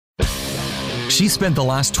She spent the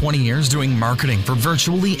last 20 years doing marketing for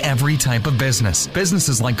virtually every type of business.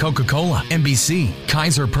 Businesses like Coca-Cola, NBC,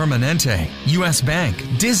 Kaiser Permanente, US Bank,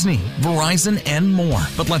 Disney, Verizon, and more.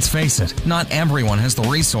 But let's face it, not everyone has the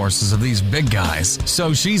resources of these big guys.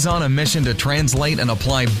 So she's on a mission to translate and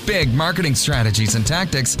apply big marketing strategies and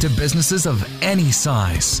tactics to businesses of any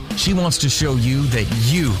size. She wants to show you that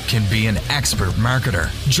you can be an expert marketer.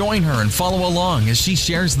 Join her and follow along as she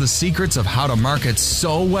shares the secrets of how to market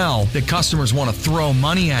so well that customers want to throw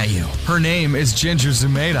money at you. Her name is Ginger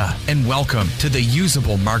Zumeta, and welcome to the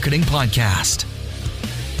Usable Marketing Podcast.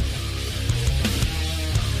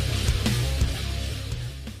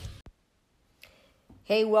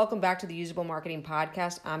 Hey, welcome back to the Usable Marketing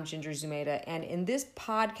Podcast. I'm Ginger Zumeta, and in this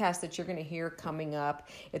podcast that you're going to hear coming up,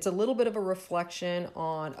 it's a little bit of a reflection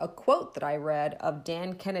on a quote that I read of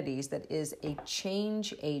Dan Kennedy's that is, "A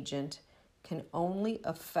change agent can only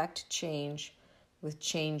affect change with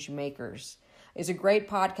change makers." It's a great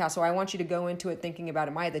podcast, so I want you to go into it thinking about,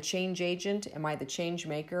 am I the change agent? Am I the change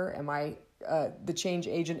maker? Am I the change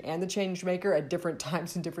agent and the change maker at different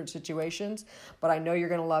times in different situations? But I know you're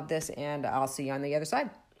going to love this, and I'll see you on the other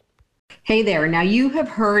side. Hey there. Now, you have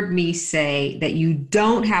heard me say that you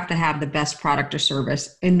don't have to have the best product or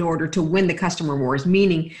service in order to win the customer wars,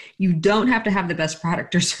 meaning you don't have to have the best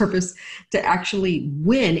product or service to actually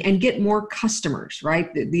win and get more customers,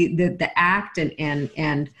 right? The act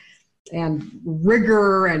and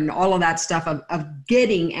rigor and all of that stuff of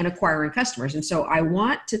getting and acquiring customers. And so I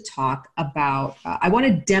want to talk about, I want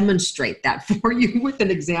to demonstrate that for you with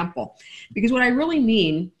an example, because what I really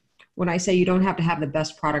mean when I say you don't have to have the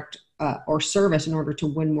best product or service in order to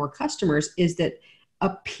win more customers is that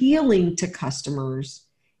appealing to customers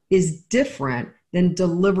is different than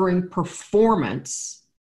delivering performance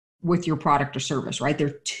with your product or service, right? They're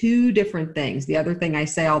two different things. The other thing I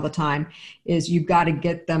say all the time is you've got to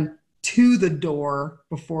get them to the door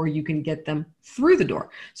before you can get them through the door.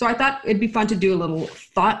 So I thought it'd be fun to do a little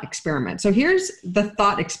thought experiment. So here's the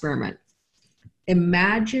thought experiment.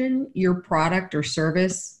 Imagine your product or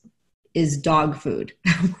service is dog food.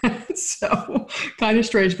 So kind of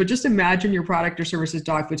strange, but just imagine your product or service is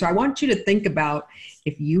dog food. So I want you to think about,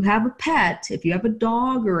 if you have a pet, if you have a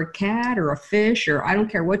dog or a cat or a fish, or I don't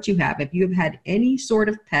care what you have, if you have had any sort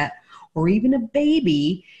of pet or even a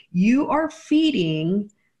baby, you are feeding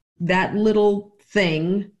that little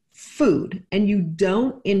thing food, and you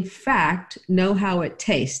don't in fact know how it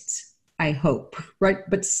tastes, I hope, right?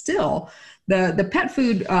 But still, the pet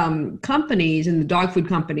food companies and the dog food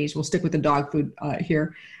companies, we'll stick with the dog food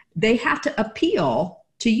here, they have to appeal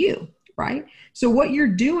to you, right? So what you're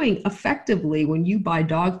doing effectively when you buy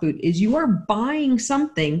dog food is you are buying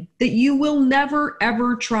something that you will never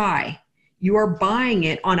ever try. You are buying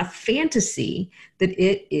it on a fantasy that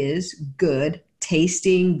it is good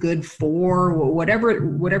tasting, good for, whatever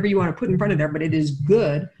you want to put in front of there, but it is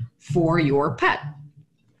good for your pet.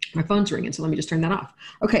 My phone's ringing, so let me just turn that off.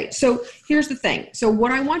 Okay, so here's the thing. So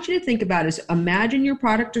what I want you to think about is, imagine your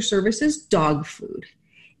product or service is dog food.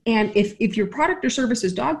 And if your product or service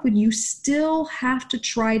is dog food, you still have to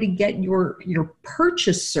try to get your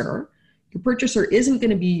purchaser isn't going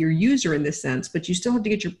to be your user in this sense, but you still have to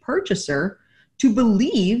get your purchaser to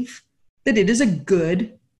believe that it is a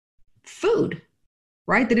good food,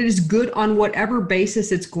 right? That it is good on whatever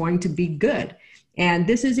basis it's going to be good. And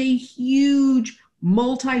this is a huge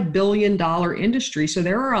multi-billion-dollar industry. So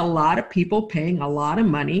there are a lot of people paying a lot of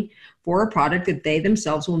money for a product that they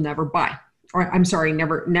themselves will never buy. Or I'm sorry,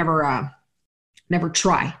 never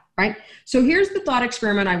try, right? So here's the thought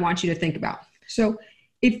experiment I want you to think about. So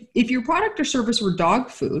if your product or service were dog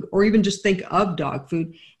food, or even just think of dog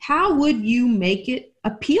food, how would you make it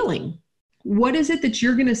appealing? What is it that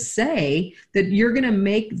you're going to say that you're going to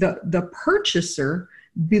make the purchaser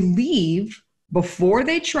believe before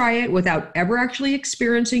they try it without ever actually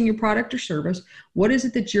experiencing your product or service? What is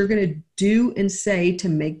it that you're going to do and say to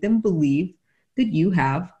make them believe that you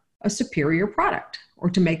have a superior product, or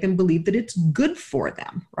to make them believe that it's good for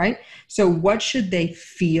them, right? So what should they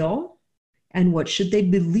feel and what should they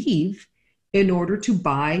believe in order to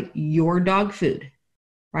buy your dog food,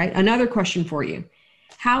 right? Another question for you.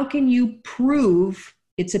 How can you prove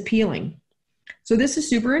it's appealing? So this is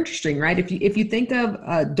super interesting, right? If you think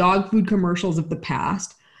of dog food commercials of the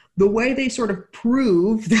past, the way they sort of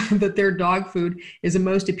prove that their dog food is the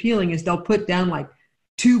most appealing is they'll put down like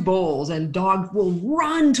 2 bowls, and dog will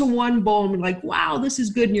run to one bowl and be like, wow, this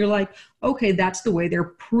is good. And you're like, okay, that's the way they're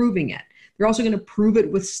proving it. They're also going to prove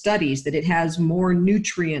it with studies that it has more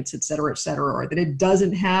nutrients, et cetera, or that it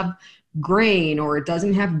doesn't have grain, or it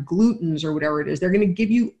doesn't have glutens, or whatever it is. They're going to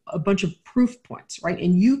give you a bunch of proof points, right?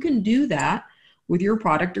 And you can do that with your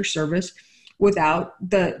product or service without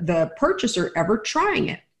the purchaser ever trying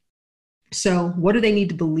it. So what do they need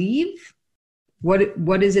to believe?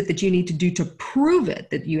 What is it that you need to do to prove it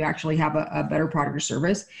that you actually have a better product or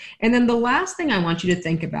service? And then the last thing I want you to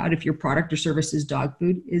think about if your product or service is dog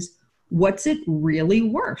food is, what's it really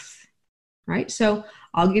worth, right? So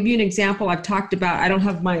I'll give you an example. I've talked about, I don't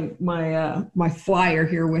have my flyer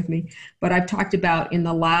here with me, but I've talked about in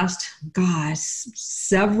the last,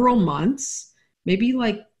 several months, maybe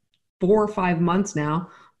like 4 or 5 months now,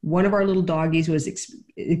 one of our little doggies was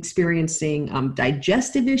experiencing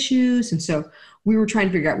digestive issues. And so we were trying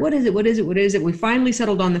to figure out, what is it? We finally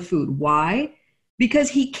settled on the food. Why? Because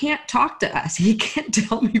he can't talk to us. He can't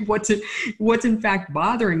tell me what's in fact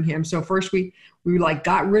bothering him. So first we like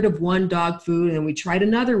got rid of one dog food, and then we tried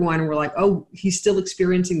another one, and we're like, oh, he's still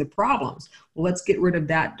experiencing the problems. Well, let's get rid of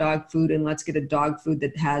that dog food and let's get a dog food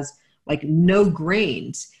that has like no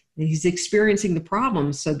grains. And he's experiencing the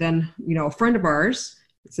problems. So then, a friend of ours,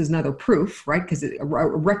 this is another proof, right? Because a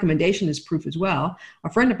recommendation is proof as well.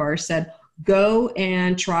 A friend of ours said, go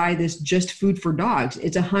and try this Just Food for Dogs.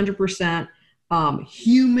 It's 100%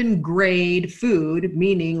 human grade food,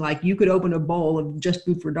 meaning like you could open a bowl of Just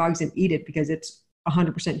Food for Dogs and eat it because it's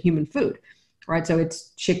 100% human food, right? So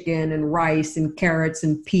it's chicken and rice and carrots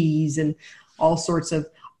and peas and all sorts of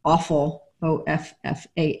offal,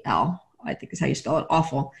 O-F-F-A-L, I think is how you spell it,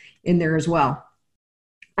 offal, in there as well.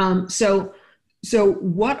 So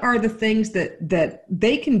what are the things that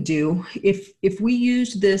they can do if we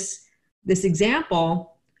use this example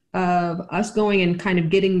of us going and kind of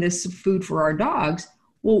getting this food for our dogs?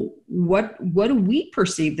 Well, what do we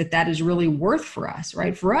perceive that is really worth for us,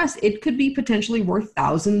 right? For us, it could be potentially worth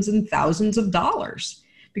thousands and thousands of dollars,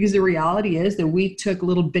 because the reality is that we took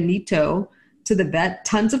little Benito to the vet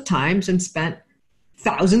tons of times and spent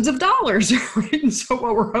thousands of dollars, right? And so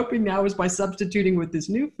what we're hoping now is by substituting with this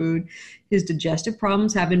new food, his digestive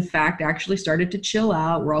problems have in fact actually started to chill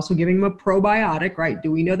out. We're also giving him a probiotic, right?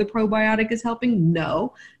 Do we know the probiotic is helping?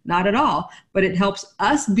 No, not at all. But it helps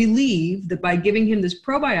us believe that by giving him this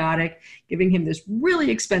probiotic, giving him this really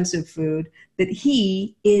expensive food, that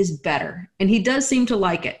he is better. And he does seem to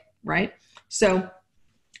like it, right? So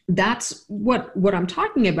that's what I'm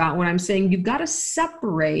talking about when I'm saying you've got to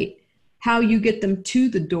separate how you get them to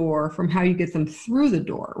the door from how you get them through the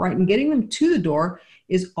door, right? And getting them to the door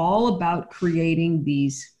is all about creating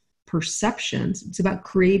these perceptions. It's about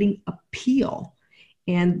creating appeal.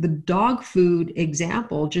 And the dog food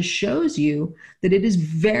example just shows you that it is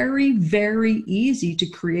very, very easy to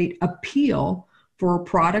create appeal for a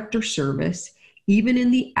product or service, even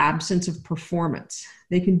in the absence of performance.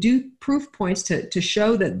 They can do proof points to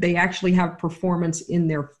show that they actually have performance in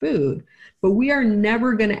their food, but we are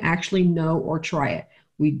never going to actually know or try it.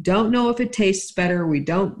 We don't know if it tastes better. We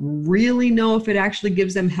don't really know if it actually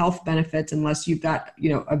gives them health benefits unless you've got,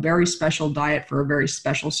 a very special diet for a very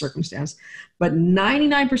special circumstance. But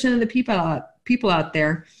 99% of the people out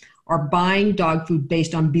there are buying dog food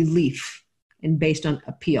based on belief and based on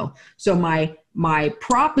appeal. So my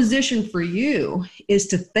proposition for you is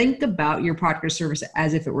to think about your product or service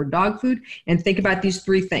as if it were dog food, and think about these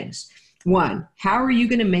 3 things. 1, how are you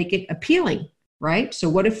going to make it appealing, right? So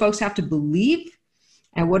what do folks have to believe,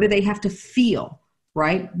 and what do they have to feel,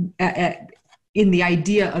 right? In the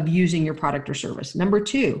idea of using your product or service. Number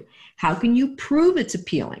 2, how can you prove it's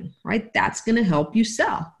appealing, right? That's going to help you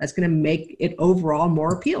sell. That's going to make it overall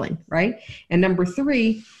more appealing, right? And number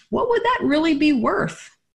 3, what would that really be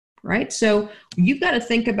worth, right? So you've got to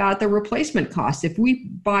think about the replacement cost. If we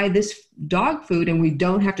buy this dog food and we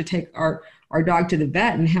don't have to take our dog to the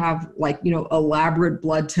vet and have elaborate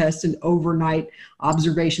blood tests and overnight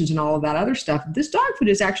observations and all of that other stuff, this dog food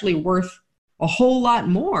is actually worth a whole lot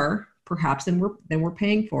more perhaps than we're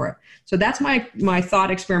paying for it. So that's my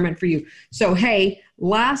thought experiment for you. So, hey,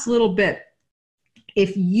 last little bit.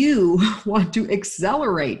 If you want to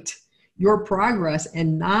accelerate your progress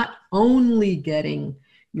and not only getting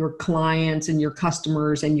your clients and your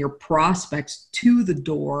customers and your prospects to the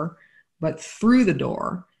door, but through the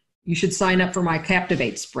door, you should sign up for my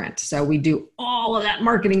Captivate Sprint. So we do all of that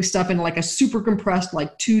marketing stuff in like a super compressed,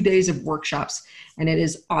 2 days of workshops, and it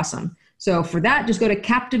is awesome. So for that, just go to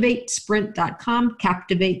captivatesprint.com,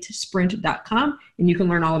 captivatesprint.com, and you can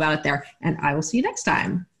learn all about it there. And I will see you next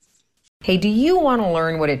time. Hey, do you want to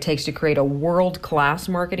learn what it takes to create a world-class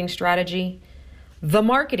marketing strategy? The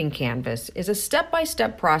Marketing Canvas is a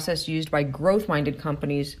step-by-step process used by growth-minded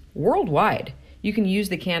companies worldwide. You can use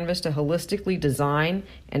the Canvas to holistically design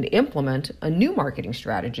and implement a new marketing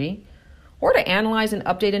strategy, or to analyze and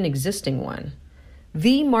update an existing one.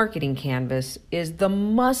 The Marketing Canvas is the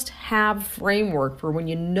must-have framework for when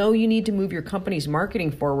you know you need to move your company's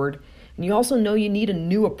marketing forward, and you also know you need a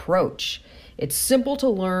new approach. It's simple to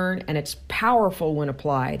learn and it's powerful when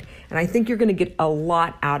applied, and I think you're going to get a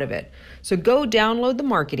lot out of it. So go download the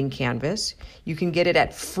Marketing Canvas. You can get it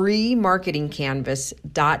at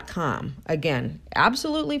freemarketingcanvas.com. Again,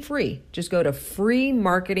 absolutely free. Just go to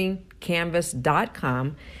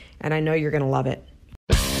freemarketingcanvas.com, and I know you're going to love it.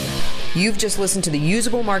 You've just listened to the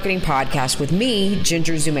Usable Marketing Podcast with me,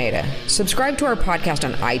 Ginger Zumeta. Subscribe to our podcast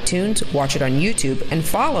on iTunes, watch it on YouTube, and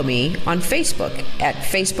follow me on Facebook at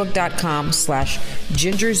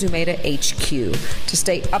facebook.com/GingerZumetaHQ to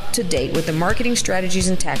stay up to date with the marketing strategies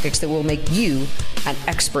and tactics that will make you an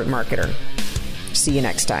expert marketer. See you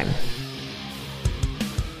next time.